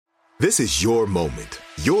This is your moment,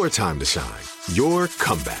 your time to shine, your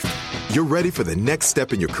comeback. You're ready for the next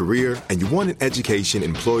step in your career, and you want an education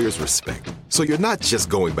employers respect. So you're not just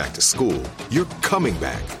going back to school, you're coming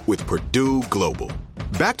back with Purdue Global.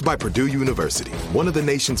 Backed by Purdue University, one of the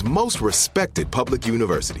nation's most respected public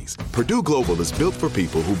universities, Purdue Global is built for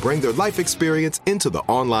people who bring their life experience into the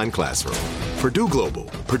online classroom. Purdue Global,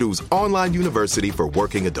 Purdue's online university for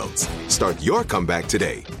working adults. Start your comeback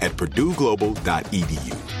today at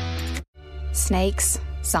purdueglobal.edu. Snakes,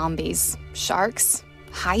 zombies, sharks,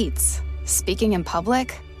 heights, speaking in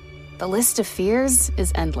public. The list of fears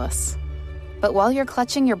is endless. But while you're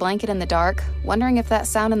clutching your blanket in the dark, wondering if that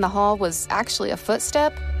sound in the hall was actually a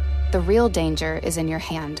footstep, the real danger is in your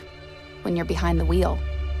hand, when you're behind the wheel.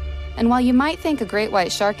 And while you might think a great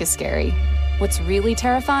white shark is scary, what's really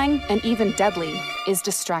terrifying and even deadly is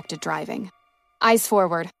distracted driving. Eyes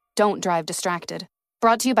forward, don't drive distracted.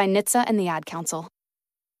 Brought to you by NHTSA and the Ad Council.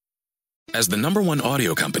 As the #1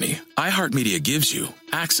 audio company, iHeartMedia gives you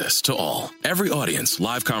access to all. Every audience,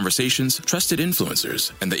 live conversations, trusted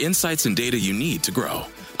influencers, and the insights and data you need to grow.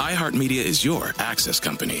 iHeartMedia is your access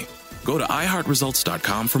company. Go to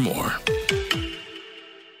iHeartResults.com for more.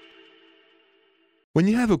 When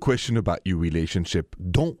you have a question about your relationship,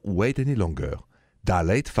 don't wait any longer. Dial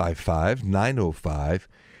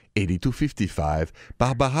 855-905-8255.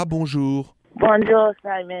 Barbara, bonjour. Bonjour,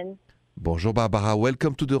 Simon. Bonjour, Barbara.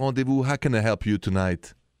 Welcome to the rendezvous. How can I help you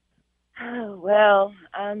tonight? Well,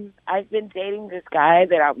 I've been dating this guy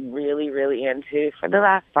that I'm really, really into for the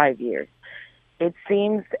last 5 years. It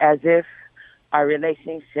seems as if our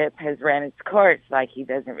relationship has ran its course. Like, he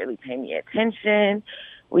doesn't really pay me attention.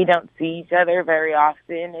 We don't see each other very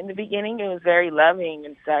often. In the beginning, it was very loving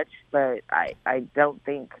and such, but I don't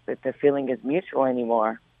think that the feeling is mutual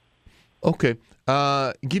anymore. Okay.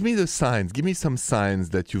 Give me the signs. Give me some signs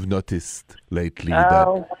that you've noticed lately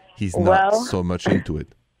that he's not so much into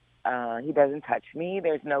it. He doesn't touch me.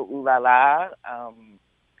 There's no ooh la la.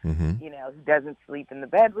 He doesn't sleep in the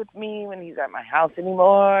bed with me when he's at my house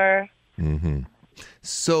anymore. Mm-hmm.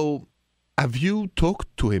 So, have you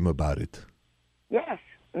talked to him about it? Yes.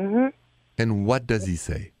 Mm-hmm. And what does he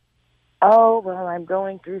say? Oh, well, I'm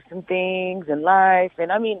going through some things in life.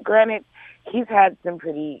 And I mean, granted, he's had some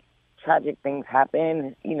pretty tragic things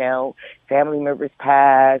happen, family members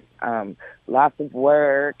pass, loss of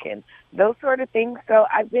work, and those sort of things. So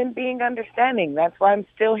I've been being understanding. That's why I'm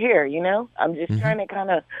still here, I'm just trying to kind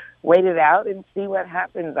of wait it out and see what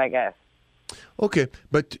happens, I guess. Okay,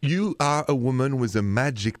 but you are a woman with a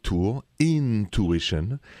magic tool,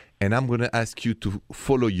 intuition, and I'm going to ask you to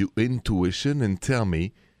follow your intuition and tell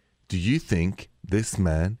me, do you think this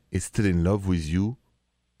man is still in love with you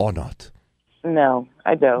or not? No,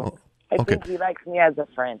 I don't. Oh. I think he likes me as a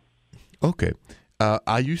friend. Okay.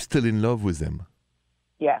 Are you still in love with him?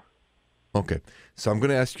 Yeah. Okay. So I'm going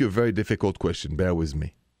to ask you a very difficult question. Bear with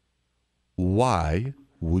me. Why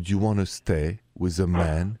would you want to stay with a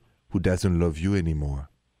man who doesn't love you anymore?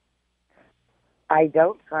 I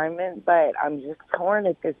don't, Simon, but I'm just torn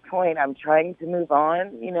at this point. I'm trying to move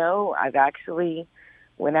on. I've actually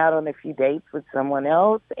went out on a few dates with someone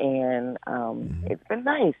else, and it's been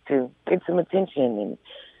nice to get some attention and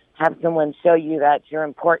have someone show you that you're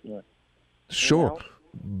important. Sure.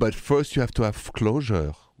 But first you have to have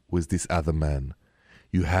closure with this other man.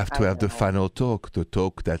 You have to have the final talk, the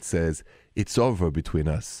talk that says it's over between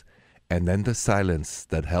us, and then the silence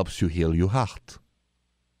that helps you heal your heart.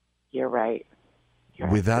 You're right.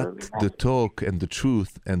 Without the talk and the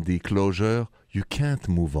truth and the closure, you can't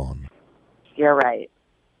move on. You're right.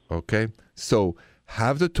 Okay? So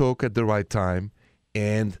have the talk at the right time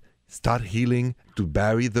and start healing to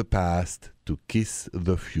bury the past, to kiss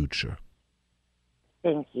the future.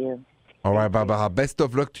 Thank you. All right, Barbara, best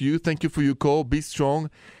of luck to you. Thank you for your call. Be strong.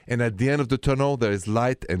 And at the end of the tunnel, there is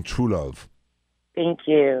light and true love. Thank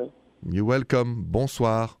you. You're welcome.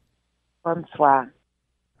 Bonsoir. Bonsoir.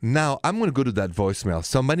 Now, I'm going to go to that voicemail.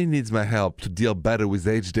 Somebody needs my help to deal better with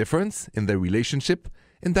age difference in their relationship,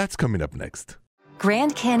 and that's coming up next.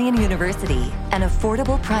 Grand Canyon University, an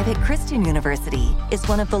affordable private Christian university, is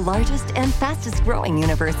one of the largest and fastest growing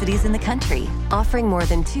universities in the country, offering more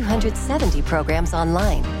than 270 programs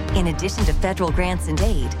online. In addition to federal grants and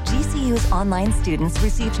aid, GCU's online students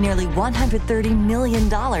received nearly $130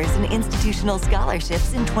 million in institutional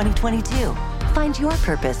scholarships in 2022. Find your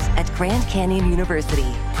purpose at Grand Canyon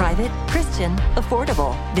University. Private, Christian,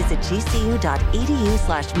 affordable. Visit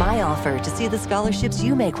gcu.edu/myoffer to see the scholarships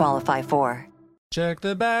you may qualify for. Check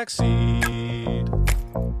the back seat.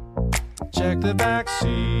 Check the back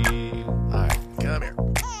seat. All right, come here.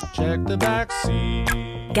 Check the back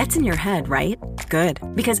seat. Gets in your head, right? Good.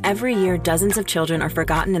 Because every year, dozens of children are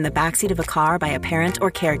forgotten in the backseat of a car by a parent or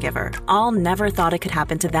caregiver. All never thought it could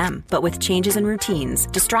happen to them. But with changes in routines,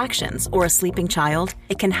 distractions, or a sleeping child,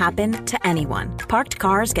 it can happen to anyone. Parked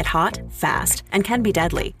cars get hot, fast, and can be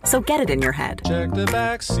deadly. So get it in your head. Check the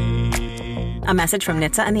backseat. A message from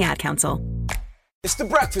NHTSA and the Ad Council. It's The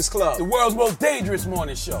Breakfast Club, the world's most dangerous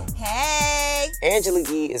morning show. Hey! Angela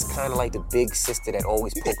Yee is kind of like the big sister that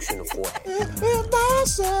always pokes you in the forehead.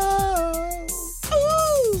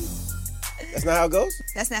 That's not how it goes?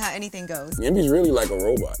 That's not how anything goes. Yemi's really like a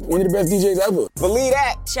robot. One of the best DJs ever. Believe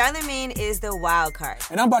that. Charlamagne is the wild card.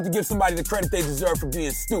 And I'm about to give somebody the credit they deserve for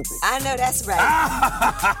being stupid. I know that's right.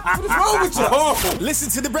 What is wrong with you? Oh.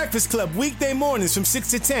 Listen to The Breakfast Club weekday mornings from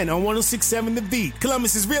 6 to 10 on 106.7 The Beat.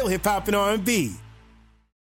 Columbus's real hip-hop and R&B.